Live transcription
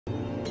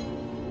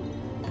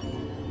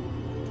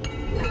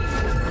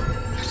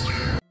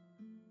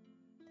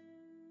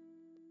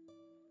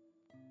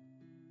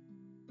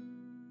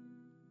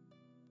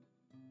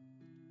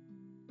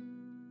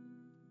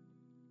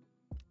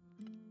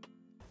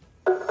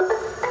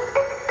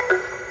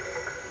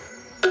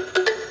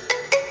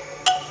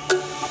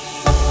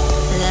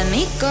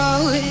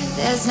go,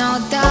 there's no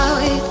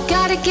doubt.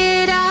 Gotta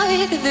get out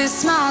of this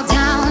small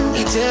town.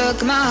 You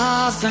took my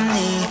heart from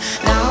me,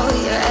 now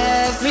you're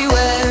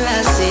everywhere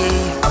I see.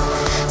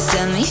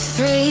 Set me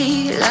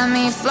free, let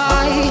me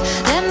fly,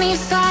 let me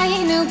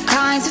find new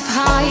kinds of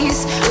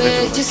highs.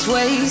 We're just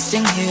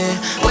wasting here,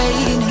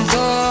 waiting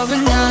for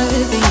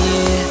another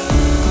year.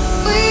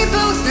 We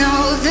both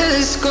know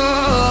the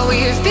score,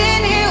 we've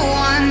been here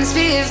once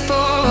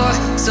before.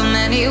 So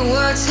many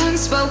words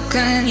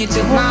unspoken, you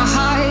took my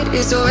heart,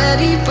 it's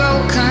already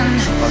broken.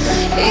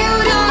 You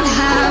don't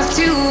have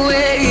to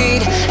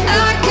wait,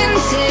 I can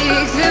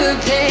take the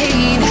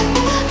pain.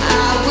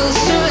 I will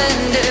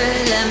surrender,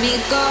 let me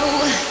go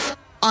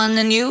on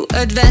a new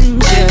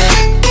adventure.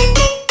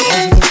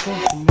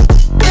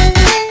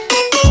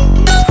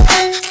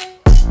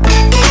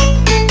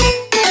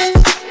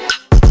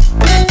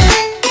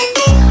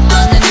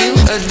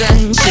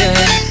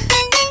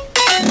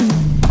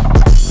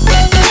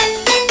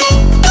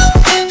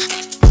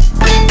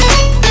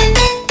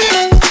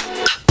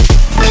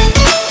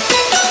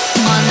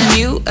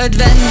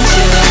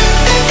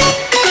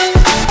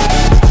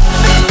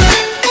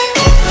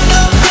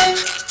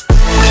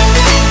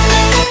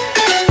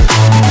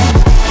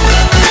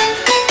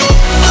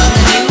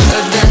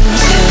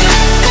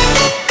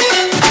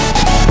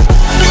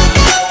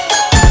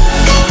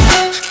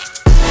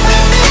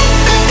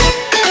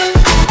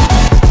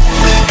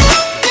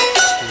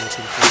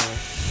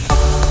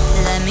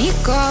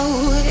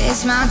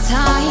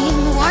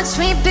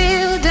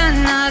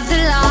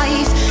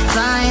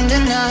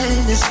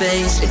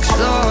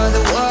 Explore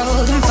the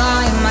world and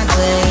find my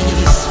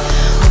place.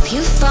 Hope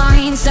you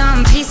find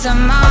some peace of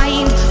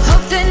mind.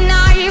 Hope the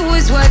night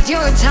was worth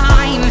your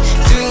time.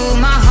 Threw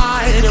my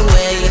heart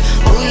away,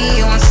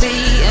 we won't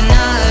see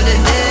another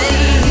day.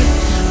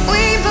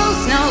 We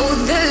both know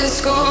the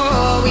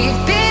score,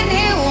 we've been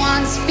here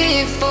once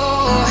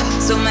before.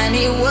 So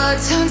many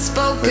words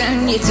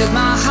unspoken, you took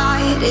my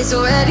heart, it's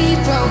already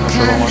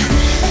broken.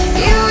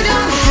 You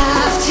don't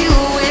have to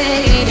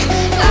wait,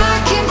 I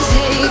can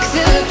take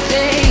the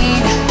pain.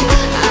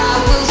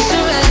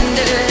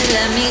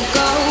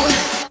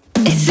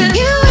 It's a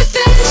new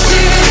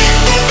adventure.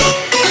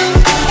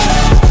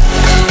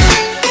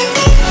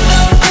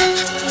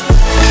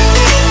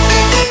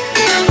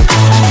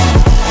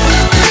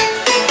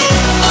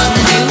 On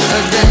a new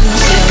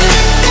adventure.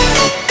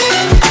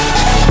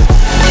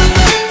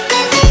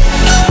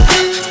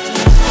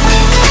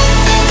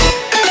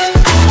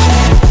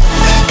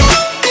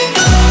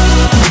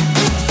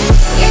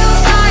 You'll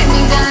find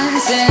me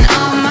dancing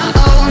on my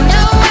own.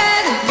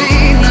 Nowhere to be,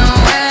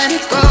 nowhere to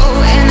go.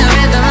 In the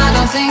rhythm I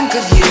don't think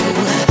of you.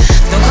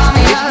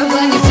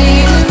 When you're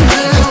feeling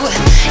blue,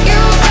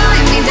 you'll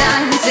find me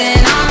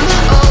dancing on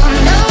my own.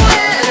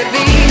 Nowhere to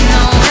be,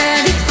 nowhere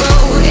to go.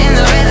 In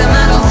the rhythm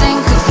I don't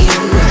think of you.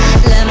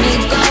 Let me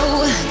go,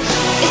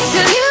 it's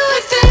a new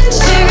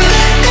adventure.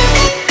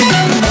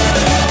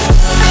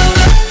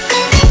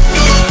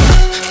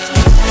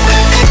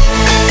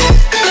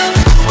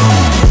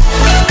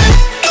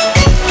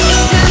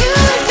 It's a new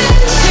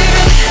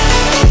adventure.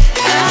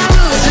 I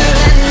will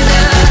surrender.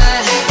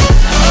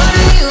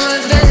 On a new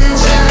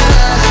adventure.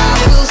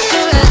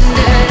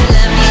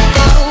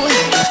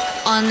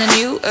 On a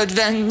new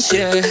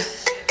adventure.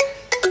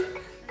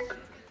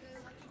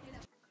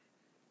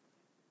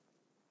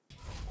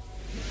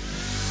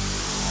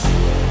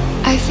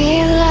 I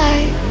feel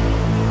like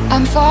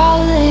I'm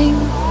falling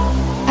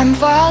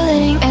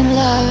in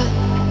love.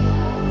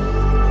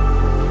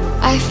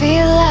 I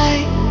feel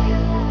like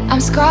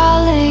I'm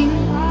scrawling,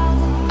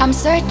 I'm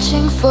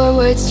searching for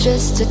words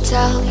just to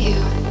tell you.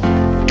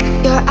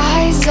 Your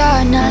eyes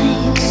are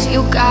nice,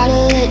 you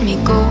gotta let me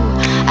go.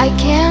 I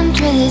can't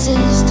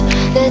resist,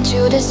 let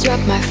you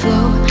disrupt my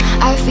flow.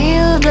 I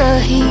feel the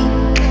heat,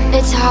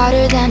 it's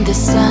hotter than the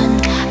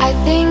sun. I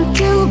think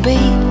you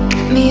beat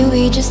me,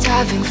 we just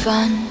having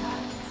fun.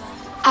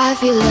 I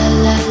feel la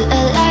la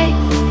la like,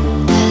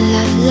 la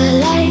la la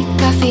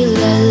like. I feel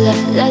la la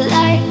la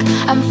like,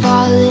 I'm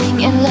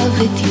falling in love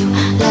with you.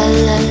 La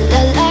la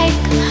la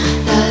like,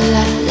 la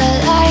la la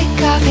like.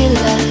 I feel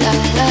la la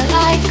la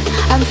like,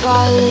 I'm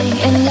falling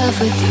in love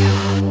with you.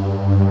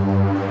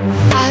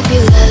 I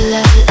feel la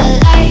la la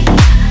like,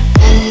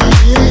 la la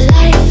la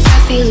like. I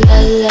feel la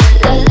la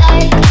la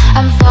like,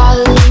 I'm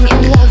falling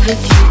in love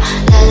with you.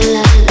 La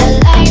la la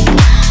like,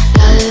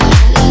 la la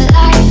la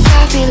like.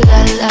 I feel la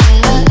la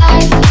la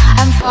like,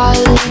 I'm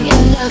falling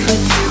in love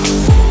with you.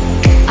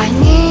 I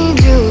need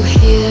you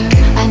here,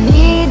 I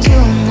need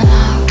you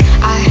now.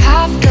 I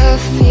have the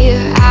fear,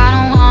 I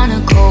don't wanna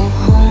go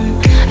home.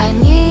 I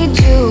need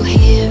you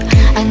here,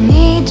 I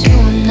need you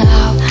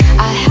now.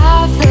 I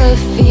have the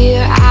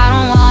fear, I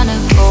don't wanna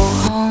go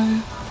home.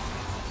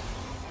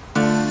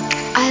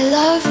 I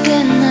love the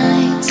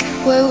nights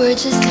where we're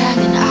just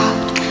hanging out.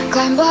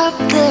 Climb up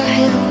the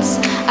hills,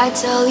 I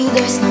tell you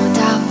there's no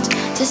doubt.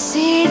 To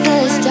see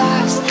the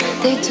stars,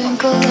 they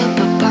twinkle up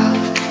above.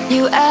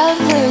 You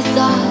ever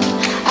thought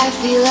I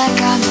feel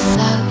like I'm in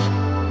love?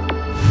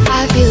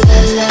 I feel la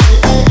la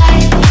la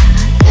like,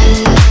 la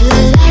la la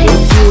like.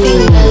 I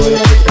feel la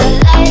la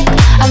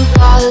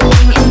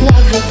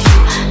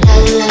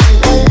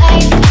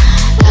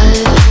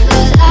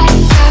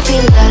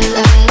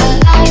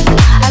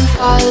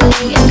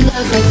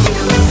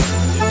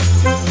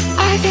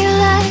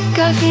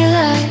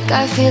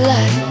feel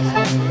like,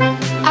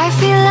 I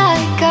feel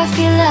like, I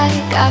feel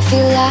like, I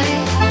feel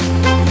like,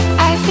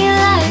 I feel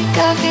like,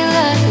 I feel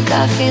like,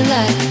 I feel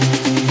like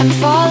I'm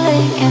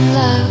falling in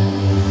love.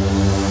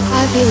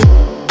 I feel like,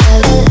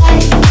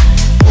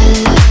 I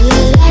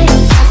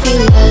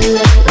feel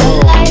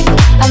like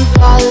I'm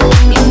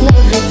falling in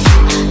love with you.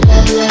 I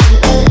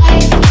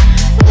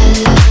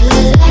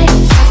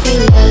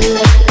feel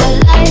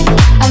like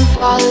I'm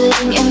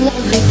falling in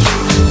love with you.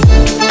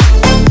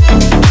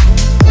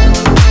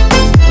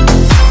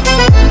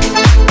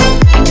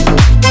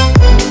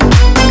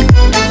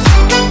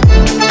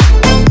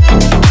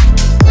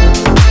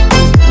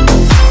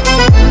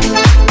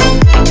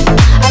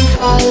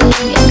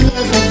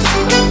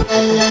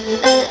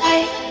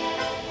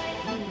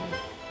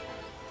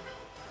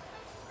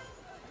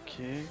 Ok,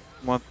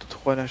 moins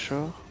 3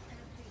 lâcheurs,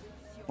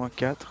 moins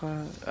 4.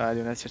 Ah,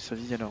 Léona, si elle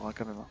survit, il y en aura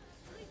quand même un.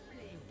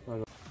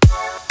 Voilà.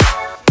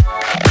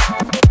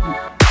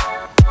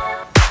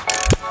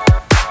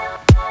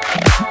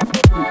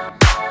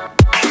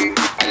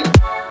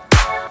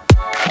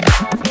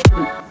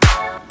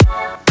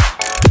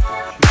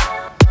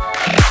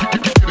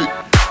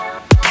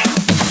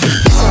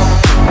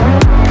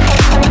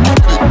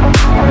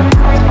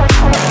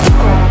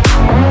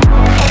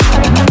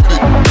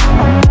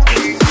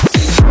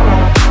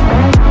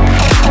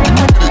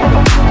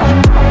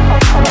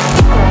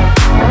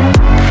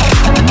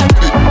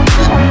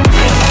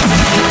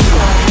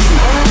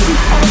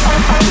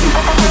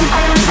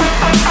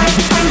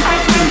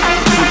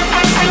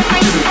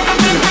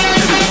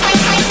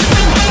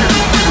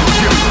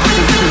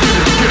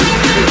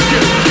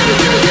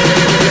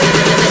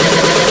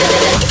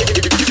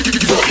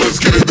 Let's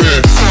get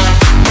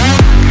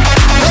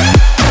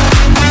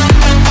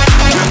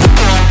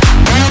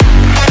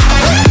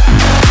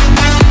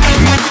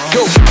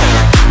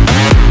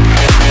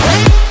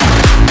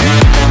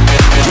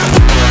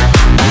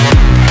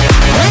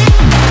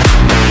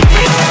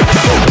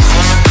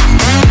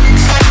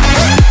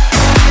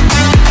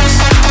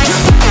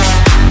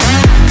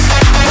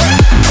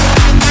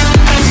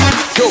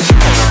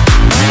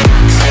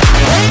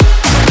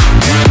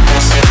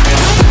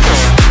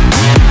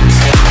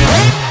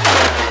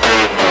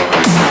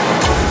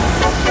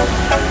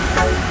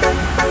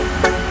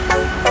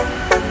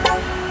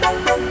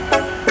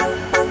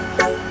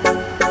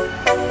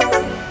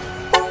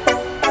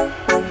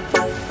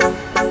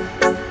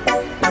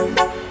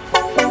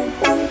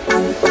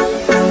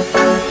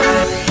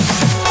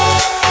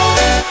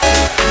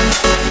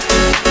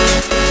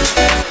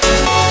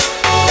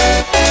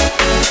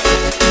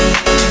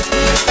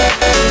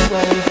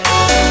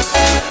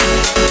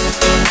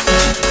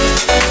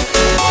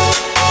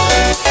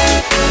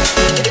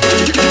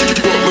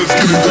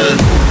it there.